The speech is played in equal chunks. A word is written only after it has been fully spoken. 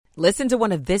Listen to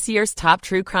one of this year's top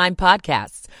true crime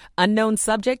podcasts. Unknown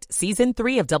Subject, Season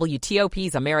 3 of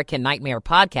WTOP's American Nightmare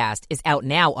podcast is out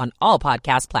now on all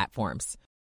podcast platforms.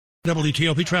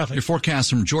 WTOP traffic. Your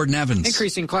forecast from Jordan Evans.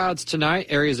 Increasing clouds tonight.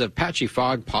 Areas of patchy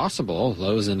fog possible.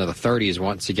 Lows into the 30s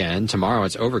once again. Tomorrow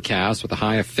it's overcast with a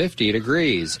high of 50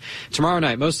 degrees. Tomorrow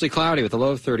night mostly cloudy with a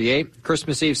low of 38.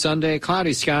 Christmas Eve Sunday,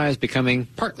 cloudy skies becoming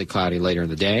partly cloudy later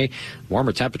in the day.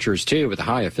 Warmer temperatures too with a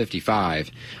high of 55.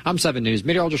 I'm 7 News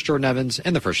meteorologist Jordan Evans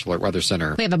in the First Alert Weather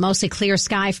Center. We have a mostly clear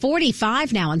sky.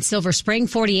 45 now in Silver Spring,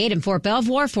 48 in Fort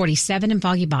Belvoir, 47 in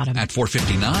Foggy Bottom. At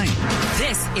 4:59.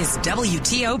 This is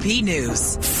WTOP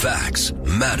News. Facts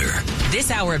matter. This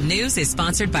hour of news is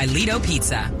sponsored by Lido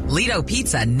Pizza. Lido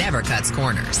Pizza never cuts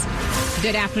corners.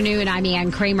 Good afternoon. I'm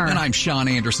Ann Kramer. And I'm Sean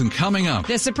Anderson. Coming up.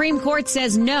 The Supreme Court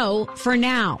says no for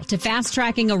now to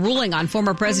fast-tracking a ruling on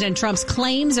former President Trump's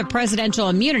claims of presidential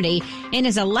immunity in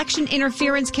his election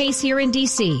interference case here in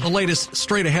D.C. The latest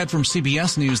straight ahead from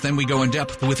CBS News. Then we go in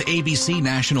depth with ABC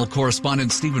national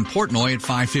correspondent Stephen Portnoy at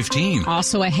 5:15.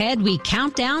 Also ahead, we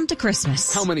count down to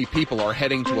Christmas. How many people are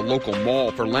heading to a local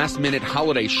mall for last-minute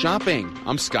holiday shopping?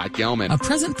 I'm Scott Gelman. A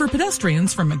present for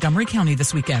pedestrians from Montgomery County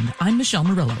this weekend. I'm Michelle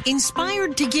Murillo.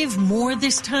 Inspired to give more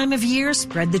this time of year?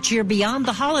 Spread the cheer beyond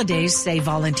the holidays, say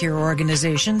volunteer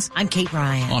organizations. I'm Kate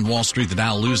Ryan. On Wall Street, the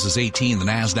Dow loses 18, the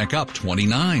NASDAQ up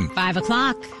 29. 5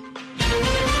 o'clock.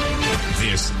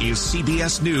 This is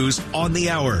CBS News on the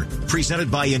Hour,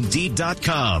 presented by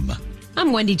Indeed.com.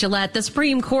 I'm Wendy Gillette. The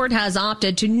Supreme Court has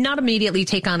opted to not immediately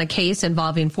take on a case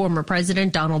involving former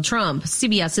President Donald Trump.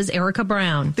 CBS's Erica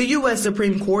Brown. The U.S.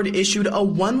 Supreme Court issued a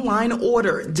one-line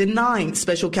order denying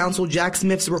special counsel Jack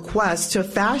Smith's request to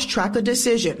fast-track a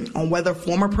decision on whether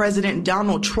former President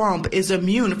Donald Trump is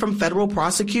immune from federal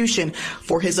prosecution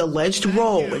for his alleged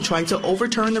role in trying to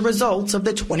overturn the results of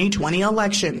the 2020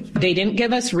 election. They didn't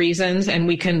give us reasons, and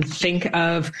we can think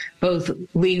of both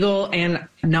legal and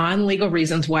non-legal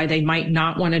reasons why they might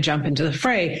not want to jump into the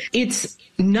fray. It's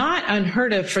not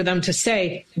unheard of for them to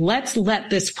say, let's let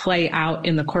this play out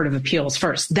in the Court of Appeals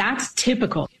first. That's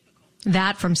typical.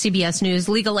 That from CBS News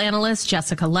legal analyst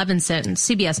Jessica Levinson.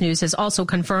 CBS News has also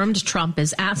confirmed Trump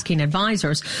is asking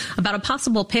advisors about a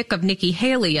possible pick of Nikki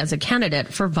Haley as a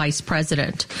candidate for vice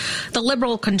president. The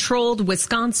liberal-controlled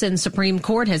Wisconsin Supreme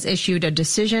Court has issued a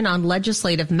decision on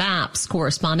legislative maps.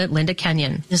 Correspondent Linda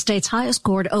Kenyon. The state's highest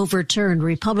court overturned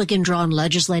Republican-drawn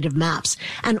legislative maps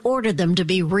and ordered them to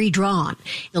be redrawn.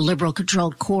 The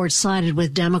liberal-controlled court sided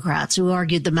with Democrats who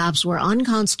argued the maps were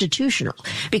unconstitutional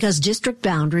because district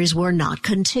boundaries were not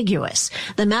contiguous.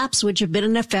 The maps, which have been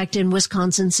in effect in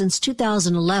Wisconsin since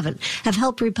 2011, have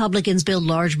helped Republicans build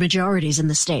large majorities in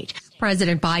the state.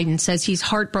 President Biden says he's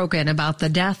heartbroken about the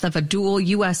death of a dual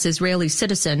U.S.-Israeli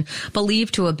citizen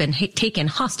believed to have been taken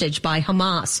hostage by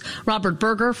Hamas. Robert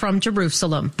Berger from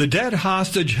Jerusalem. The dead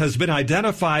hostage has been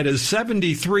identified as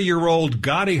 73-year-old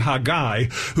Gadi Haggai,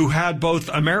 who had both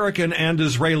American and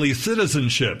Israeli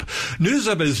citizenship. News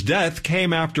of his death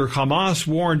came after Hamas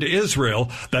warned Israel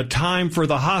that time for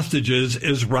the hostages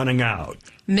is running out.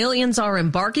 Millions are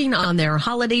embarking on their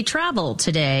holiday travel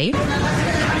today.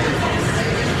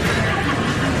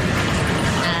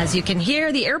 As you can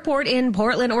hear, the airport in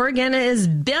Portland, Oregon is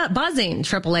buzzing.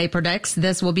 AAA predicts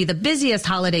this will be the busiest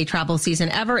holiday travel season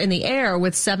ever in the air,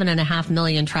 with 7.5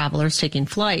 million travelers taking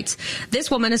flights.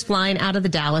 This woman is flying out of the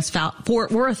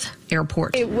Dallas-Fort Worth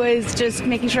airport. It was just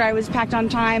making sure I was packed on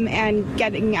time and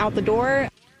getting out the door.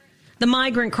 The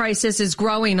migrant crisis is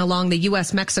growing along the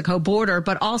U.S.-Mexico border,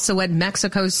 but also at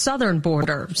Mexico's southern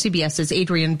border. CBS's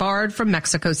Adrienne Bard from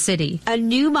Mexico City. A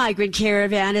new migrant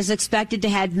caravan is expected to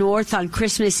head north on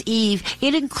Christmas Eve.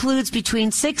 It includes between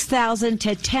 6,000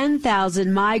 to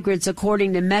 10,000 migrants,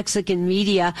 according to Mexican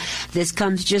media. This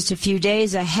comes just a few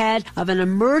days ahead of an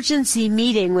emergency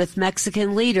meeting with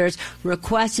Mexican leaders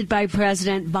requested by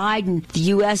President Biden. The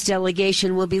U.S.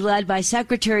 delegation will be led by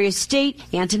Secretary of State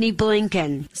Antony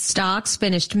Blinken. Stocks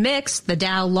finished mixed. The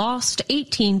Dow lost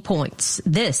 18 points.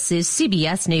 This is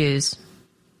CBS News.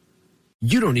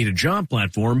 You don't need a job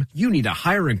platform. You need a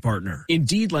hiring partner.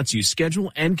 Indeed lets you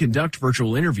schedule and conduct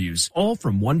virtual interviews all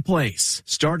from one place.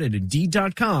 Start at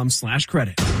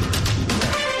Indeed.com/credit.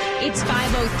 It's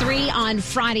 5:03 on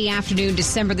Friday afternoon,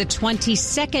 December the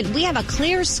 22nd. We have a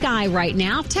clear sky right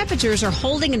now. Temperatures are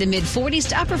holding in the mid-40s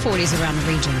to upper 40s around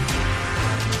the region.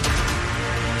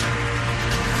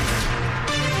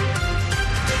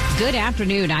 Good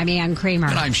afternoon. I'm Ann Kramer.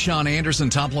 And I'm Sean Anderson.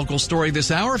 Top local story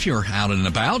this hour. If you're out and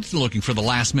about looking for the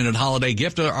last-minute holiday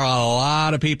gift, there are a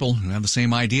lot of people who have the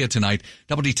same idea tonight.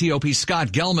 WTOP Scott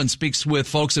Gelman speaks with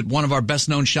folks at one of our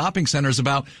best-known shopping centers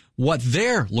about what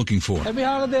they're looking for. Happy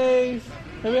holidays.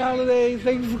 Happy holidays.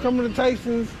 Thank you for coming to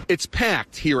Tyson's. It's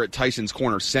packed here at Tyson's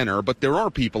Corner Center, but there are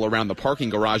people around the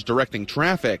parking garage directing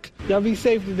traffic. Y'all be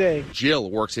safe today. Jill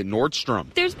works at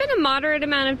Nordstrom. There's been a moderate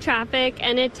amount of traffic,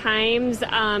 and at times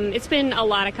it's been a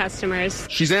lot of customers.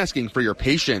 She's asking for your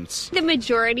patience. The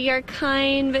majority are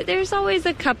kind, but there's always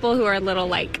a couple who are a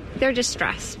little they're just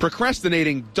stressed.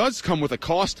 Procrastinating does come with a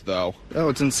cost, though. Oh,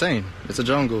 it's insane. It's a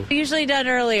jungle. Usually done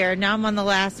earlier. Now I'm on the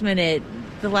last minute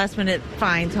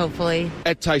fines, hopefully.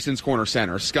 At Tyson's Corner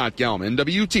Center, Scott Gelman,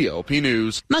 WTOP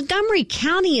News. Montgomery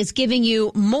County is giving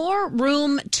you more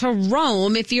room to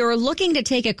roam if you're looking to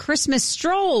take a Christmas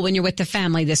stroll when you're with the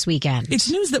family this weekend. It's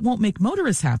news that won't make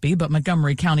motorists happy, but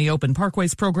Montgomery County Open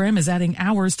Parkways program is adding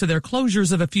hours to their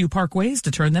closures of a few parkways to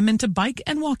turn them into bike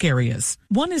and walk areas.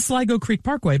 One is Sligo Creek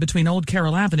Parkway between Old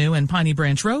Carroll Avenue and Piney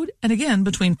Branch Road, and again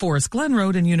between Forest Glen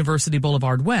Road and University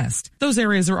Boulevard West. Those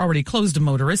areas are already closed to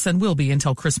motorists and will be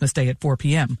until Christmas Day at 4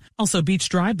 p.m. Also, Beach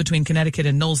Drive between Connecticut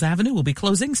and Knowles Avenue will be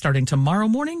closing starting tomorrow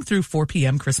morning through 4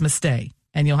 p.m. Christmas Day.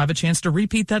 And you'll have a chance to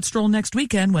repeat that stroll next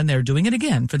weekend when they're doing it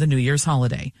again for the New Year's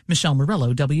holiday. Michelle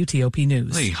Morello, WTOP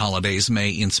News. The holidays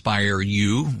may inspire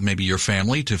you, maybe your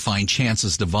family, to find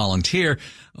chances to volunteer,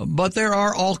 but there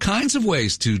are all kinds of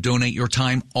ways to donate your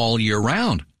time all year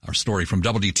round. Our story from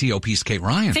WTOP's Kate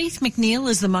Ryan. Faith McNeil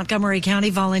is the Montgomery County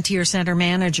Volunteer Center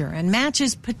manager and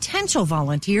matches potential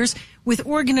volunteers with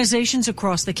organizations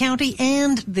across the county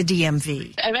and the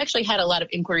DMV. I've actually had a lot of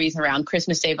inquiries around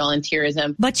Christmas Day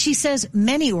volunteerism. But she says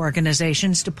many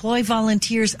organizations deploy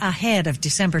volunteers ahead of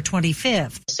December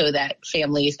 25th. So that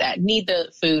families that need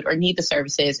the food or need the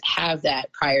services have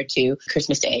that prior to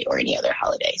Christmas Day or any other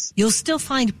holidays. You'll still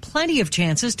find plenty of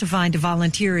chances to find a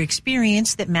volunteer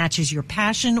experience that matches your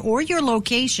passion or your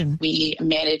location. We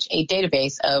manage a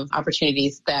database of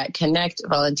opportunities that connect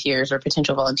volunteers or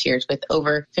potential volunteers with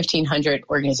over 1,500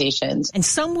 organizations. And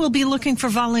some will be looking for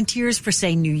volunteers for,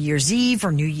 say, New Year's Eve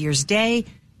or New Year's Day,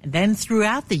 and then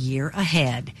throughout the year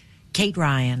ahead. Kate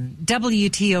Ryan,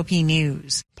 WTOP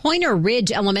News. Pointer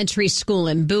Ridge Elementary School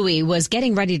in Bowie was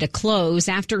getting ready to close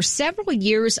after several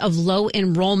years of low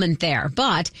enrollment there.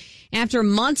 But after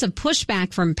months of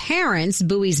pushback from parents,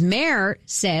 Bowie's mayor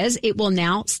says it will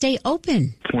now stay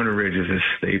open. Pointer Ridge is a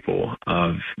staple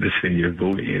of the city of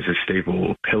Bowie. It's a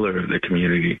staple pillar of the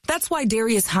community. That's why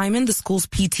Darius Hyman, the school's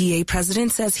PTA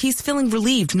president, says he's feeling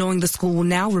relieved knowing the school will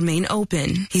now remain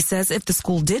open. He says if the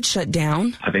school did shut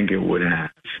down, I think it would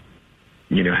have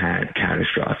had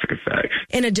catastrophic effects.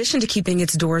 In addition to keeping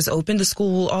its doors open, the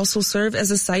school will also serve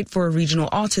as a site for a regional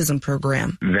autism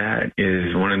program. That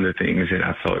is one of the things that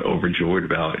I felt overjoyed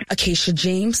about. Acacia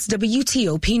James,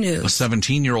 WTOP News. A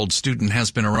 17-year-old student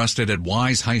has been arrested at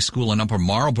Wise High School in Upper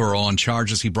Marlboro on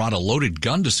charges he brought a loaded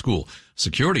gun to school.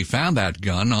 Security found that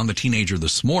gun on the teenager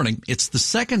this morning. It's the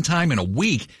second time in a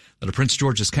week that a Prince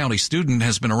George's County student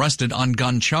has been arrested on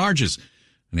gun charges.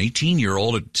 An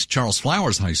 18-year-old at Charles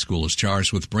Flowers High School is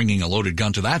charged with bringing a loaded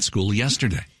gun to that school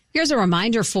yesterday. Here's a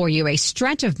reminder for you. A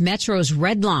stretch of Metro's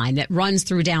Red Line that runs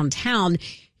through downtown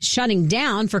shutting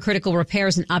down for critical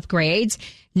repairs and upgrades.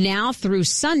 Now through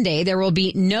Sunday, there will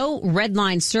be no Red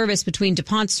Line service between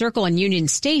DuPont Circle and Union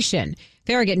Station.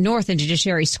 Farragut North and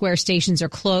Judiciary Square stations are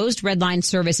closed. Red Line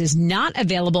service is not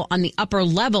available on the upper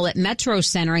level at Metro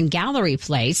Center and Gallery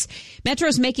Place.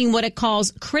 Metro's making what it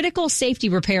calls critical safety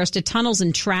repairs to tunnels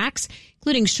and tracks,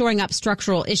 including shoring up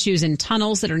structural issues in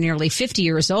tunnels that are nearly 50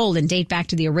 years old and date back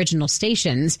to the original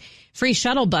stations. Free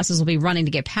shuttle buses will be running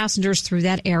to get passengers through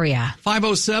that area.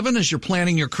 5:07, as you're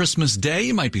planning your Christmas day,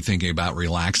 you might be thinking about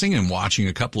relaxing and watching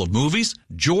a couple of movies.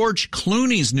 George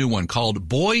Clooney's new one called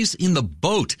Boys in the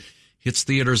Boat hits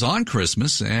theaters on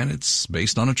Christmas, and it's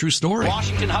based on a true story.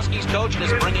 Washington Huskies coach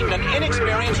is bringing an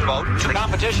inexperienced boat to the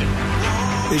competition.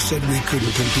 They said we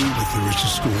couldn't compete with the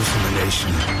richest schools in the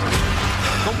nation.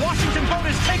 The Washington boat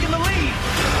has taken the lead.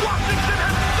 Washington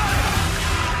has done it!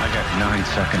 I got 9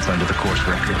 seconds under the course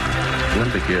record.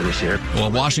 Olympic year this year.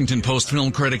 Well, Washington Post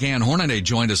film critic Ann Hornaday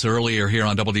joined us earlier here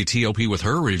on WTOP with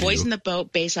her review. Boys in the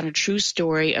Boat, based on a true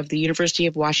story of the University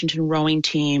of Washington rowing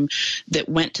team that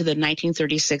went to the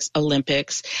 1936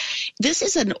 Olympics. This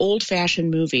is an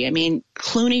old-fashioned movie. I mean,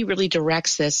 Clooney really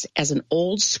directs this as an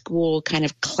old-school kind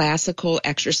of classical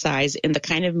exercise in the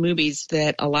kind of movies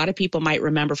that a lot of people might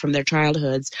remember from their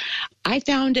childhoods. I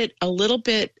found it a little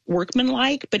bit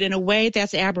workmanlike, but in a way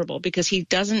that's admirable because he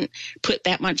doesn't put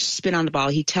that much spin on the ball.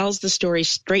 He tells the story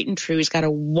straight and true. He's got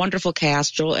a wonderful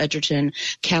cast, Joel Edgerton,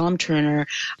 Callum Turner.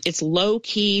 It's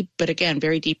low-key, but again,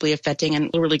 very deeply affecting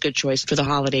and a really good choice for the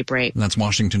holiday break. That's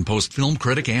Washington Post film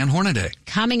critic Ann Hornaday.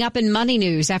 Coming up in Money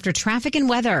News after traffic and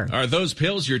weather. Are those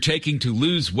pills you're taking to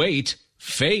lose weight?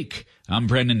 fake. I'm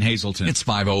Brendan Hazelton. It's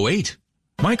 5:08.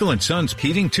 Michael & Son's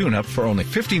heating tune-up for only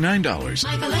 $59.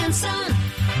 Michael & Son.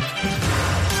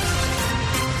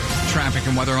 Traffic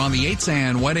and weather on the 8s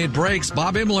and when it breaks.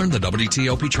 Bob Imler, the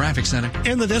WTOP Traffic Center.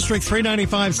 In the district,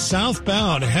 395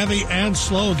 southbound, heavy and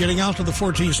slow getting out to the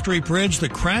 14th Street Bridge. The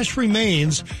crash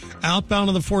remains outbound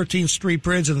on the 14th Street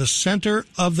Bridge in the center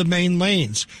of the main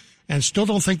lanes. And still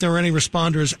don't think there are any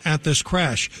responders at this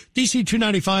crash. DC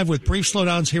 295 with brief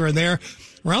slowdowns here and there.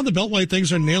 Around the Beltway,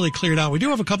 things are nearly cleared out. We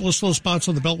do have a couple of slow spots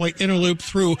on the Beltway inner loop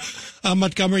through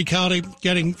Montgomery County,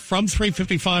 getting from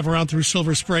 355 around through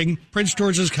Silver Spring. Prince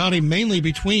George's County, mainly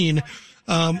between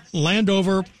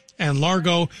Landover and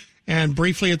Largo, and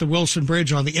briefly at the Wilson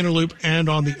Bridge on the inner loop, and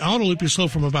on the outer loop, you slow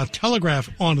from about Telegraph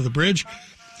onto the bridge.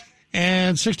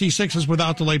 And 66 is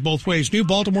without delay both ways. New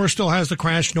Baltimore still has the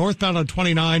crash northbound on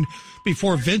 29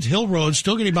 before Vint Hill Road,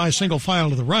 still getting by a single file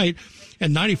to the right.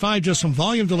 And 95, just some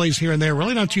volume delays here and there.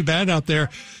 Really not too bad out there.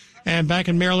 And back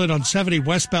in Maryland on 70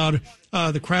 westbound,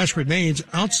 the crash remains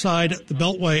outside the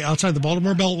Beltway, outside the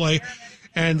Baltimore Beltway.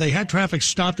 And they had traffic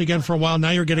stopped again for a while. Now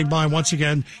you're getting by once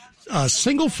again.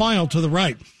 Single file to the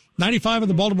right. 95 on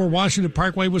the Baltimore-Washington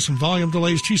Parkway with some volume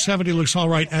delays. 270 looks all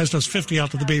right, as does 50 out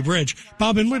to the Bay Bridge.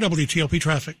 Bob Inwood, WTOP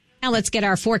Traffic. Now let's get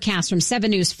our forecast from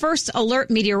 7 News First Alert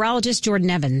meteorologist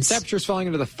Jordan Evans. Temperatures falling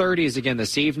into the 30s again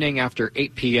this evening. After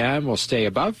 8 p.m. will stay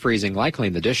above freezing likely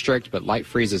in the district, but light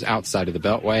freezes outside of the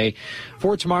Beltway.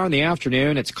 For tomorrow in the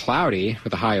afternoon, it's cloudy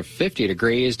with a high of 50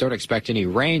 degrees. Don't expect any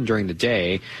rain during the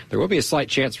day. There will be a slight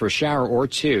chance for a shower or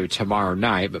two tomorrow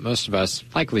night, but most of us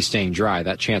likely staying dry.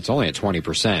 That chance only at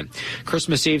 20%.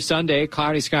 Christmas Eve Sunday,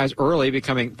 cloudy skies early,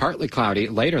 becoming partly cloudy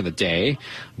later in the day.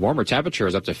 Warmer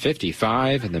temperatures up to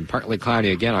 55, and then partly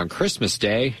cloudy again on Christmas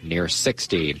Day, near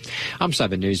 60. I'm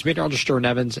 7 News meteorologist Jordan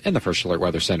Evans in the First Alert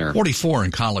Weather Center. 44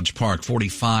 in College Park,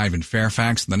 45 in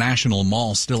Fairfax. The National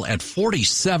Mall still at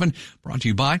 47. Brought to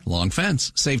you by Long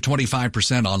Fence. Save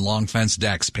 25% on Long Fence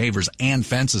decks, pavers, and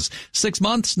fences. 6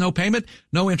 months, no payment,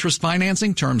 no interest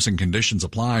financing. Terms and conditions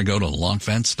apply. Go to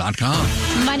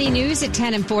longfence.com. Money news at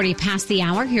 10 and 40 past the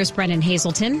hour. Here's Brendan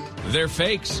Hazelton. They're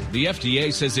fakes. The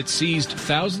FDA says it seized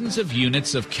thousands of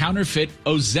units of counterfeit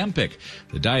Ozempic,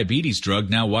 the diabetes drug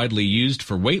now widely used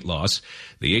for weight loss.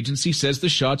 The agency says the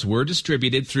shots were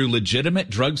distributed through legitimate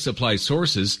drug supply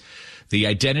sources. The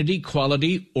identity,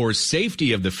 quality, or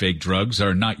safety of the fake drugs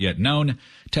are not yet known.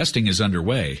 Testing is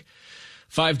underway.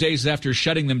 5 days after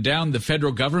shutting them down, the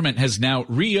federal government has now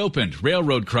reopened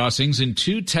railroad crossings in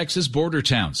 2 Texas border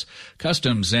towns.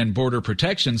 Customs and Border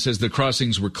Protection says the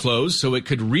crossings were closed so it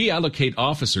could reallocate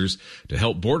officers to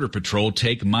help Border Patrol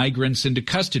take migrants into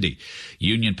custody.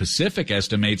 Union Pacific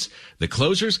estimates the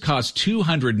closures cost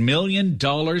 $200 million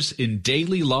in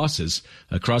daily losses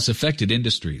across affected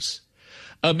industries.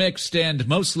 A mixed and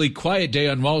mostly quiet day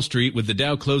on Wall Street with the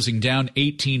Dow closing down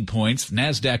 18 points.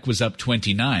 NASDAQ was up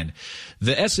 29.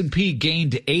 The S&P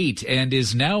gained 8 and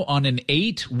is now on an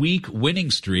 8-week winning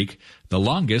streak, the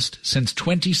longest since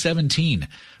 2017.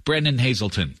 Brendan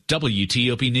Hazelton,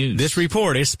 WTOP News. This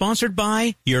report is sponsored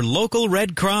by your local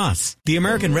Red Cross. The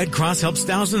American Red Cross helps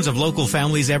thousands of local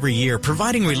families every year,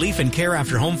 providing relief and care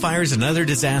after home fires and other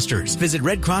disasters. Visit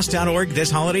redcross.org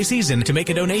this holiday season to make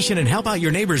a donation and help out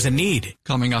your neighbors in need.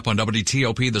 Coming up on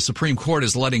WTOP, the Supreme Court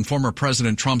is letting former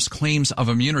President Trump's claims of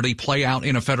immunity play out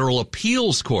in a federal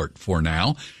appeals court for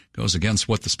now. Goes against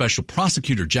what the special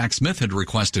prosecutor Jack Smith had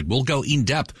requested. We'll go in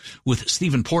depth with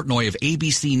Stephen Portnoy of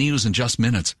ABC News in just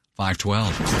minutes.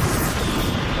 5:12.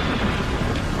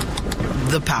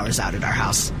 The power's out at our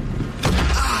house.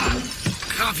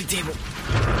 Coffee table.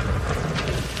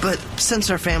 But since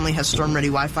our family has storm-ready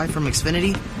Wi-Fi from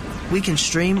Xfinity, we can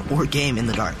stream or game in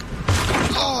the dark.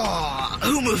 Oh,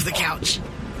 who moved the couch?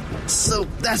 So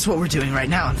that's what we're doing right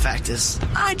now, in fact, is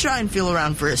I try and feel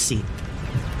around for a seat.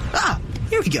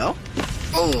 Here we go.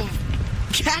 Oh,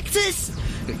 cactus?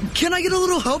 Can I get a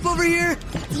little help over here?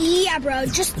 Yeah, bro.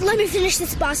 Just let me finish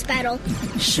this boss battle.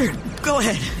 Sure. Go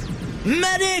ahead.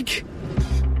 Medic!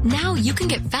 Now you can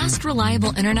get fast,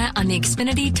 reliable internet on the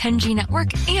Xfinity 10G network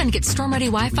and get storm-ready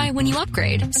Wi-Fi when you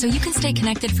upgrade, so you can stay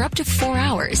connected for up to 4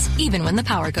 hours, even when the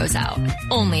power goes out.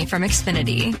 Only from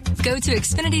Xfinity. Go to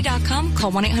Xfinity.com,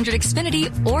 call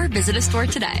 1-800-XFINITY, or visit a store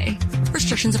today.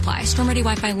 Restrictions apply. Storm-ready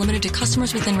Wi-Fi limited to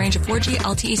customers within range of 4G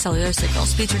LTE cellular signal.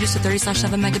 Speeds reduced to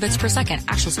 30/7 megabits per second.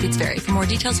 Actual speeds vary. For more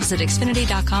details, visit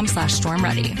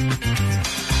Xfinity.com/stormready.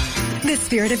 The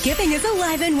spirit of giving is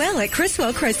alive and well at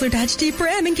Criswell Chrysler Dodge Jeep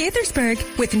Ram in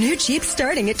Gaithersburg, with new Jeeps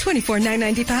starting at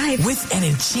 $24,995. With an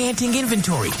enchanting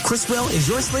inventory, Criswell is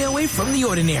your sleigh away from the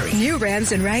ordinary. New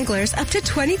Rams and Wranglers up to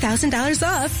 $20,000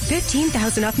 off,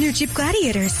 $15,000 off new Jeep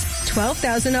Gladiators,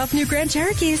 $12,000 off new Grand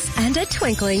Cherokees, and a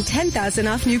twinkling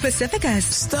 $10,000 off new Pacificas.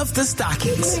 Stuff the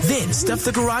stockings, then stuff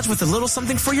the garage with a little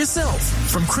something for yourself.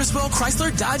 From Criswell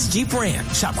Chrysler Dodge Jeep Ram.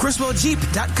 Shop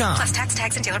CriswellJeep.com. Plus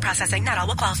tax, and dealer processing. Not all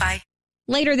will qualify.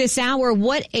 Later this hour,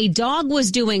 what a dog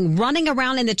was doing running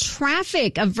around in the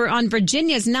traffic on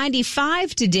Virginia's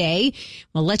 95 today.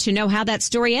 We'll let you know how that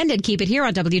story ended. Keep it here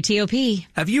on WTOP.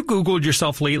 Have you Googled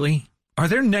yourself lately? Are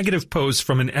there negative posts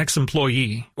from an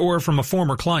ex-employee or from a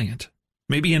former client?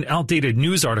 Maybe an outdated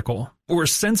news article or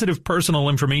sensitive personal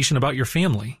information about your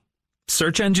family?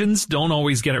 Search engines don't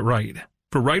always get it right.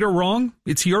 For right or wrong,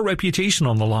 it's your reputation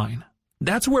on the line.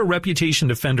 That's where Reputation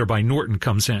Defender by Norton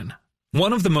comes in.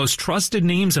 One of the most trusted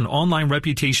names in online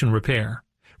reputation repair,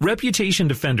 Reputation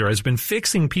Defender has been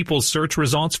fixing people's search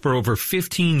results for over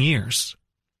 15 years.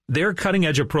 Their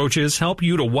cutting-edge approaches help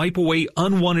you to wipe away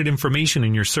unwanted information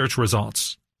in your search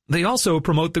results. They also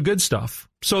promote the good stuff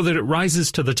so that it rises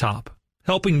to the top,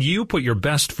 helping you put your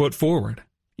best foot forward.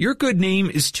 Your good name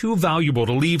is too valuable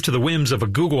to leave to the whims of a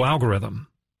Google algorithm.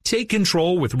 Take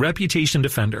control with Reputation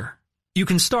Defender. You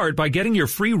can start by getting your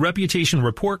free reputation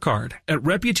report card at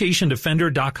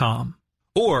reputationdefender.com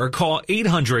or call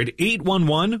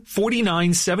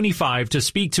 800-811-4975 to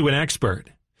speak to an expert.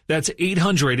 That's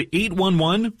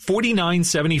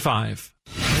 800-811-4975.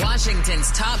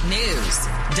 Washington's top news,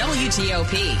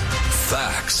 WTOP.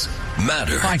 Facts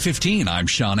matter. 5:15, I'm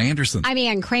Sean Anderson. I'm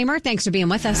Ann Kramer. Thanks for being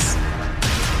with us.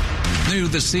 New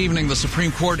this evening, the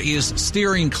Supreme Court is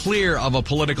steering clear of a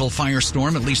political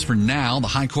firestorm, at least for now. The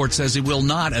High Court says it will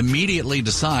not immediately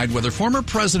decide whether former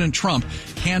President Trump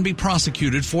can be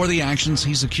prosecuted for the actions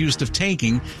he's accused of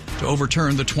taking to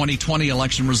overturn the 2020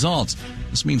 election results.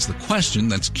 This means the question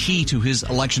that's key to his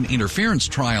election interference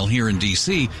trial here in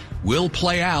D.C. will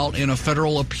play out in a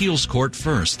federal appeals court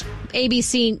first.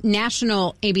 ABC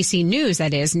News,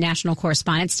 that is, national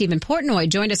correspondent Stephen Portnoy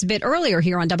joined us a bit earlier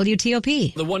here on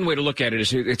WTOP. The one way to look at it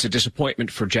is it's a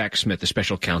disappointment for Jack Smith, the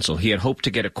special counsel. He had hoped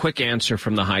to get a quick answer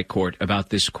from the High Court about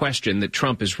this question that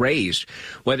Trump has raised,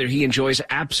 whether he enjoys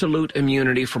absolute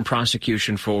immunity from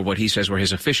prosecution for what he says were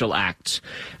his official acts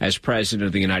as president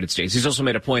of the United States. He's also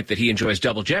made a point that he enjoys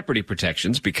double jeopardy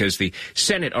protections because the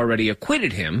Senate already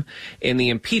acquitted him in the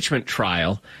impeachment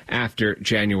trial after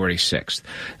January 6th.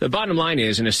 The bottom line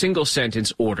is, in a single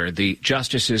sentence order, the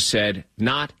justices said,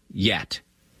 not yet,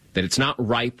 that it's not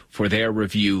ripe for their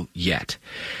review yet.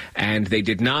 And they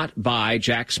did not buy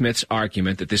Jack Smith's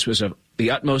argument that this was of the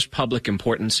utmost public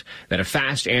importance, that a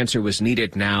fast answer was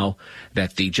needed now,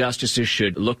 that the justices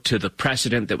should look to the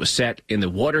precedent that was set in the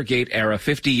Watergate era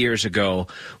 50 years ago,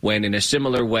 when in a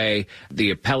similar way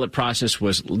the appellate process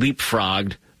was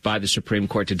leapfrogged by the Supreme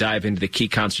Court to dive into the key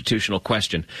constitutional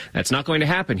question. That's not going to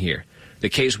happen here. The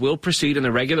case will proceed in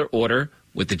the regular order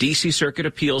with the D.C. Circuit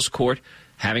Appeals Court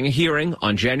having a hearing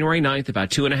on January 9th,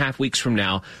 about 2.5 weeks from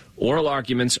now, oral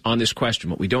arguments on this question.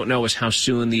 What we don't know is how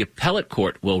soon the appellate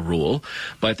court will rule,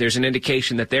 but there's an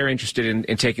indication that they're interested in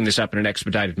taking this up in an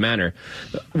expedited manner.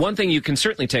 One thing you can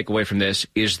certainly take away from this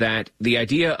is that the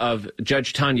idea of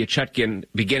Judge Tanya Chutkin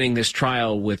beginning this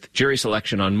trial with jury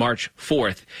selection on March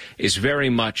 4th is very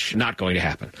much not going to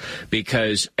happen,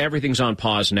 because everything's on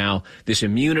pause now. This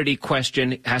immunity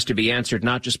question has to be answered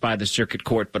not just by the circuit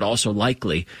court, but also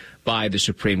likely by the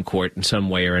Supreme Court in some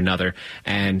way or another.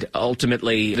 And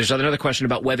ultimately, there's another question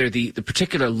about whether the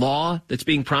particular law that's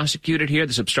being prosecuted here,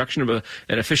 this obstruction of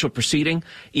an official proceeding,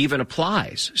 even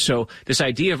applies. So this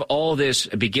idea of all this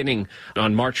beginning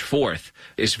on March 4th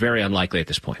is very unlikely at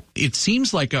this point. It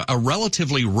seems like a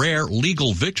relatively rare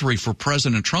legal victory for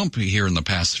President Trump here in the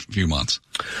past few months.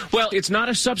 Well, it's not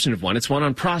a substantive one. It's one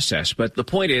on process. But the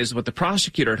point is, what the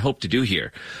prosecutor had hoped to do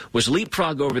here was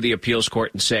leapfrog over the appeals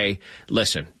court and say,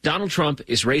 listen, Donald Trump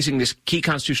is raising this key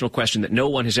constitutional question that no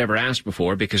one has ever asked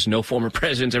before, because no former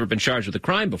president's ever been charged with a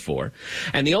crime before.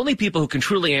 And the only people who can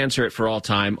truly answer it for all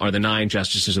time are the 9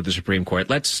 justices of the Supreme Court.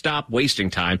 Let's stop wasting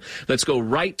time. Let's go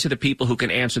right to the people who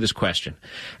can answer this question.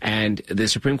 And the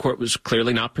Supreme Court was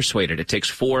clearly not persuaded. It takes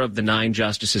 4 of the 9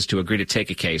 justices to agree to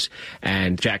take a case.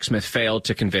 And Jack Smith failed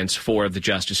to convince 4 of the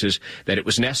justices that it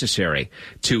was necessary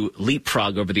to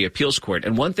leapfrog over the appeals court.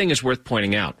 And one thing is worth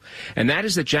pointing out, and that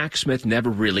is that Jack Smith never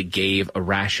really gave a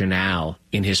rationale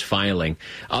in his filing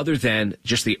other than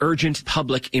just the urgent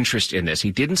public interest in this.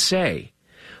 He didn't say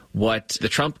what the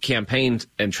Trump campaign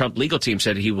and Trump legal team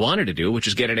said he wanted to do, which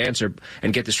is get an answer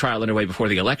and get this trial underway before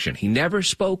the election. He never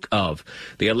spoke of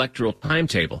the electoral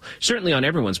timetable. Certainly on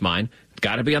everyone's mind,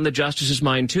 got to be on the justice's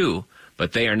mind too,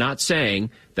 but they are not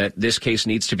saying that this case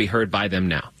needs to be heard by them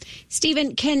now.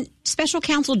 Stephen, can special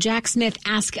counsel Jack Smith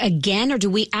ask again, or do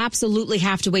we absolutely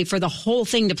have to wait for the whole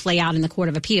thing to play out in the Court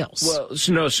of Appeals?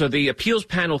 Well, so the appeals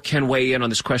panel can weigh in on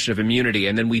this question of immunity,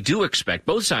 and then we do expect,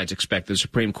 both sides expect, the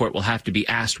Supreme Court will have to be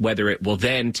asked whether it will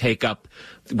then take up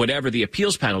whatever the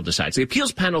appeals panel decides. The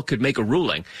appeals panel could make a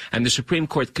ruling, and the Supreme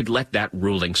Court could let that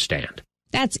ruling stand.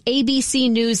 That's ABC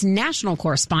News national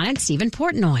correspondent Stephen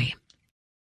Portnoy.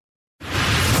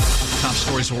 Top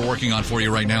stories we're working on for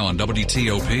you right now on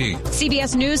WTOP.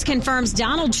 CBS News confirms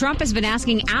Donald Trump has been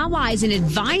asking allies and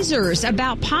advisors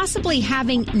about possibly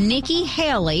having Nikki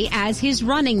Haley as his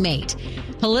running mate.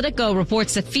 Politico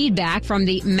reports the feedback from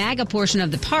the MAGA portion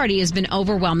of the party has been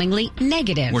overwhelmingly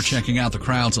negative. We're checking out the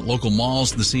crowds at local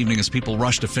malls this evening as people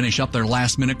rush to finish up their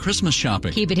last-minute Christmas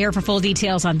shopping. Keep it here for full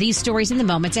details on these stories in the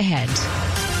moments ahead.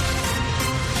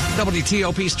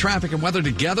 WTOP's traffic and weather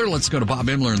together. Let's go to Bob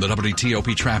Imler in the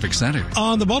WTOP Traffic Center.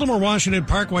 On the Baltimore-Washington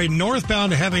Parkway,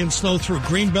 northbound heavy and slow through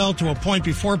Greenbelt to a point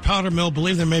before Powder Mill.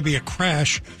 Believe there may be a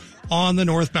crash on the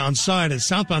northbound side, as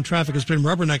southbound traffic has been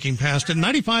rubbernecking past it.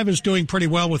 95 is doing pretty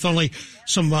well with only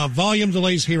some volume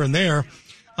delays here and there.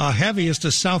 Heaviest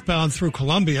is southbound through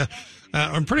Columbia.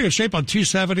 In pretty good shape on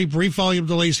 270, brief volume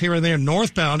delays here and there.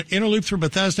 Northbound, inner loop through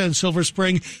Bethesda and Silver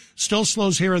Spring, still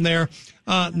slows here and there.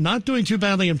 Not doing too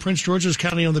badly in Prince George's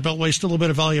County on the Beltway, still a bit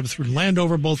of volume through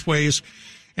Landover both ways.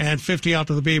 And 50 out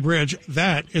to the Bay Bridge,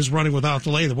 that is running without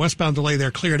delay. The westbound delay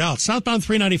there cleared out. Southbound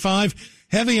 395,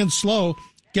 heavy and slow,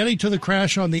 getting to the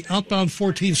crash on the outbound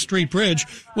 14th Street Bridge,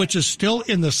 which is still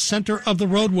in the center of the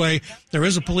roadway. There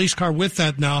is a police car with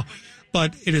that now,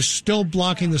 but it is still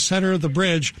blocking the center of the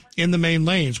bridge in the main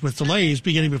lanes, with delays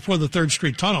beginning before the 3rd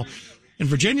Street Tunnel. In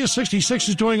Virginia, 66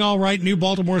 is doing all right. New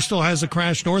Baltimore still has a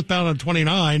crash northbound on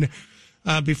 29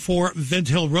 before Vint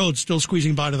Hill Road, still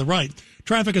squeezing by to the right.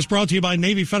 Traffic is brought to you by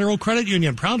Navy Federal Credit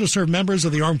Union, proud to serve members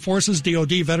of the Armed Forces,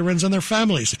 DoD veterans, and their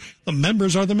families. The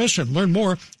members are the mission. Learn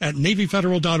more at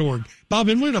NavyFederal.org. Bob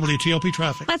Imler, WTOP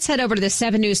Traffic. Let's head over to the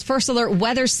 7 News First Alert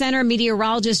Weather Center.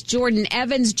 Meteorologist Jordan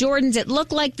Evans. Jordan, it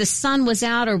looked like the sun was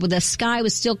out or the sky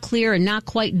was still clear and not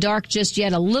quite dark just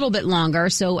yet, a little bit longer.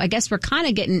 So I guess we're kind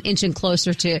of getting inching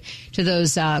closer to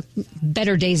those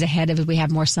better days ahead if we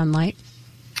have more sunlight.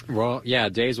 Well, yeah,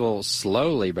 days will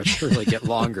slowly but surely get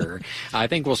longer. I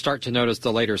think we'll start to notice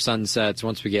the later sunsets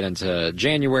once we get into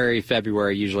January,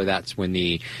 February. Usually that's when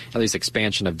the, at least,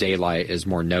 expansion of daylight is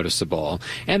more noticeable.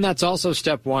 And that's also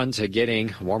step one to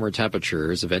getting warmer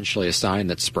temperatures, eventually a sign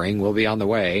that spring will be on the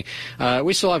way.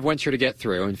 We still have winter to get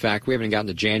through. In fact, we haven't gotten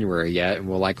to January yet, and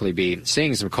we'll likely be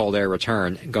seeing some cold air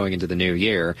return going into the new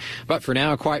year. But for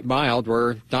now, quite mild.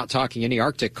 We're not talking any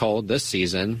Arctic cold this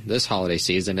season, this holiday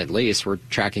season at least. We're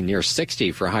tracking near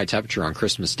 60 for a high temperature on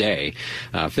Christmas Day,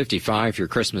 55 for your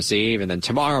Christmas Eve, and then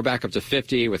tomorrow back up to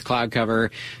 50 with cloud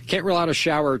cover. Can't rule out a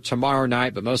shower tomorrow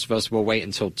night, but most of us will wait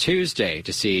until Tuesday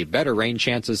to see better rain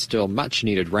chances, still much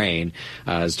needed rain,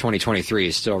 as 2023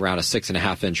 is still around a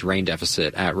 6.5-inch rain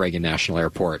deficit at Reagan National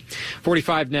Airport.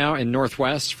 45 now in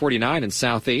Northwest, 49 in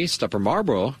Southeast, Upper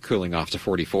Marlboro cooling off to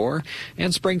 44,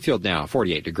 and Springfield now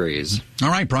 48 degrees. All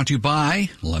right, brought to you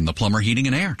by Len the Plumber Heating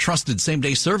and Air. Trusted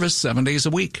same-day service 7 days a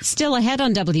week. Still ahead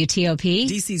on WTOP.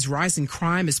 DC's rising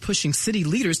crime is pushing city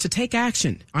leaders to take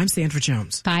action. I'm Sandra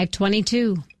Jones.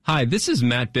 522. Hi, this is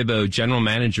Matt Bibbo, General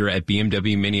Manager at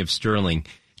BMW Mini of Sterling.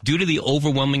 Due to the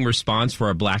overwhelming response for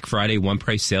our Black Friday One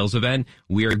Price Sales event,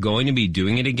 we are going to be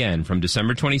doing it again from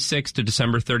December 26th to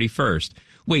December 31st.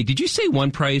 Wait, did you say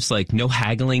one price, like no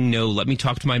haggling, no let me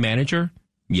talk to my manager?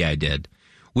 Yeah, I did.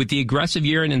 With the aggressive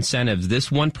year-end incentives, this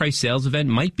One Price Sales event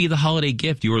might be the holiday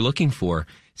gift you were looking for.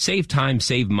 Save time,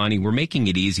 save money. We're making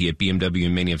it easy at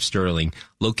BMW Mini of Sterling,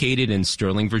 located in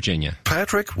Sterling, Virginia.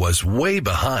 Patrick was way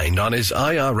behind on his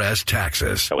IRS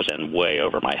taxes. I was in way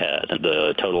over my head.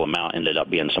 The total amount ended up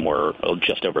being somewhere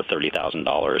just over $30,000.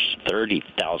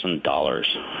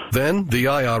 $30,000. Then the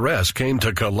IRS came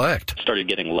to collect. Started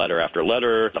getting letter after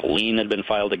letter. A lien had been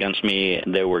filed against me.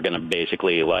 They were going to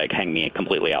basically hang me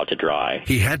completely out to dry.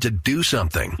 He had to do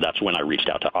something. That's when I reached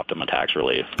out to Optima Tax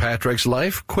Relief. Patrick's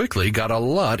life quickly got a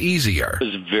lot lot easier. It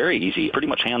was very easy, pretty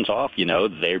much hands off.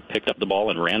 They picked up the ball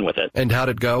and ran with it. And how'd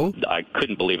it go? I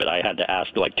couldn't believe it. I had to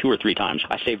ask like 2 or 3 times.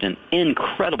 I saved an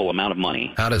incredible amount of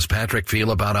money. How does Patrick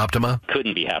feel about Optima?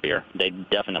 Couldn't be happier. They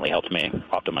definitely helped me.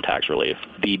 Optima Tax Relief,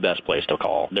 the best place to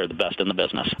call. They're the best in the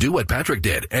business. Do what Patrick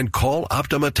did and call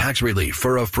Optima Tax Relief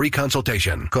for a free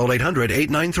consultation. Call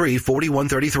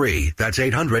 800-893-4133. That's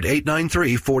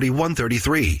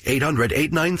 800-893-4133.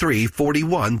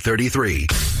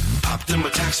 800-893-4133. Optima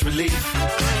Tax Relief.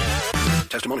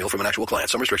 Testimonial from an actual client.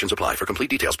 Some restrictions apply. For complete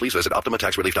details, please visit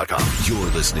OptimaTaxRelief.com.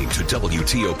 You're listening to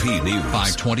WTOP News.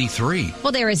 523.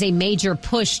 Well, there is a major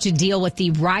push to deal with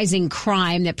the rising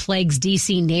crime that plagues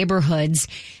D.C. neighborhoods.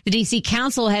 The D.C.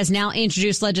 Council has now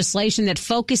introduced legislation that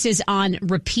focuses on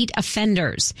repeat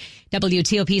offenders.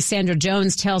 WTOP's Sandra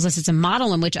Jones tells us it's a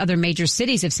model in which other major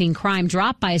cities have seen crime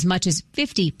drop by as much as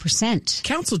 50%.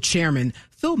 Council Chairman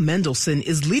Phil Mendelson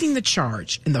is leading the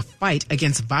charge in the fight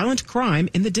against violent crime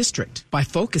in the district by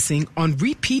focusing on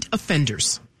repeat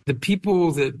offenders. The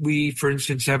people that we, for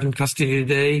instance, have in custody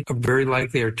today are very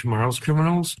likely are tomorrow's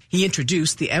criminals. He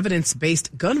introduced the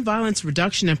Evidence-Based Gun Violence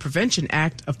Reduction and Prevention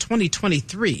Act of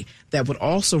 2023 that would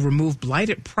also remove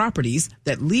blighted properties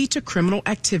that lead to criminal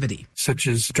activity, such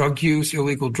as drug use,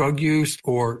 illegal drug use,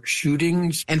 or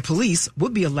shootings. And police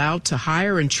would be allowed to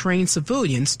hire and train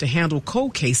civilians to handle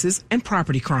cold cases and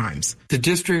property crimes. The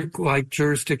district, like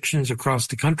jurisdictions across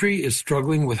the country, is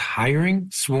struggling with hiring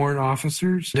sworn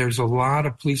officers. There's a lot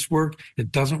of police work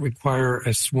that doesn't require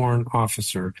a sworn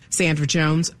officer. Sandra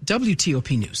Jones,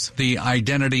 WTOP News. The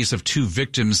identities of 2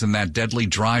 victims in that deadly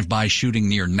drive-by shooting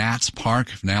near Nats Park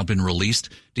have now been released.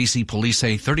 D.C. police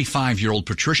say 35-year-old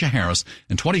Patricia Harris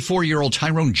and 24-year-old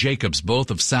Tyrone Jacobs, both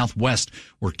of Southwest,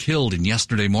 were killed in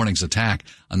yesterday morning's attack.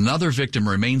 Another victim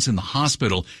remains in the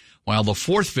hospital, while the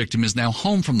 4th victim is now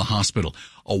home from the hospital.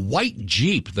 A white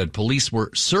Jeep that police were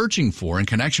searching for in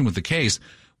connection with the case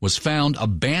was found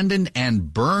abandoned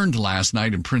and burned last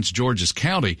night in Prince George's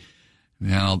County.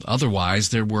 Now, otherwise,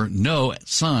 there were no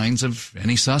signs of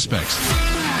any suspects.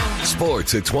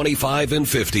 Sports at 25 and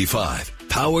 55.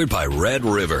 Powered by Red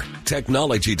River.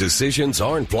 Technology decisions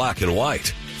aren't black and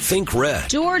white. Think red.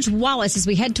 George Wallace, as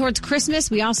we head towards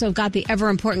Christmas, we also have got the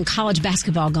ever-important college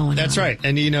basketball going on. That's right.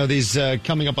 And, these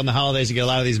coming up on the holidays, you get a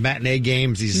lot of these matinee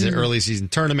games, these early season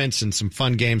tournaments, and some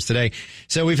fun games today.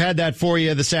 So we've had that for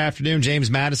you this afternoon. James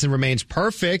Madison remains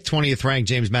perfect. 20th ranked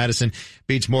James Madison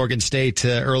beats Morgan State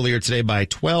earlier today by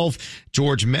 12.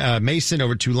 George Mason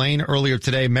over Tulane earlier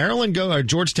today.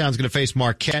 Georgetown's going to face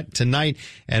Marquette tonight,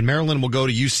 and Maryland will go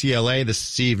to UCLA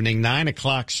this evening. 9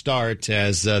 o'clock start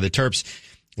as the Terps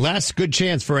last good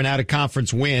chance for an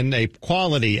out-of-conference win, a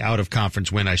quality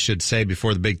out-of-conference win, I should say,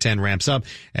 before the Big Ten ramps up.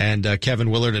 And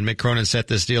Kevin Willard and Mick Cronin set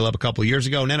this deal up a couple of years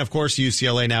ago. And then, of course,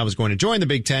 UCLA now is going to join the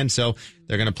Big Ten, so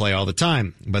they're going to play all the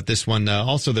time. But this one,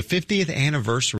 also the 50th anniversary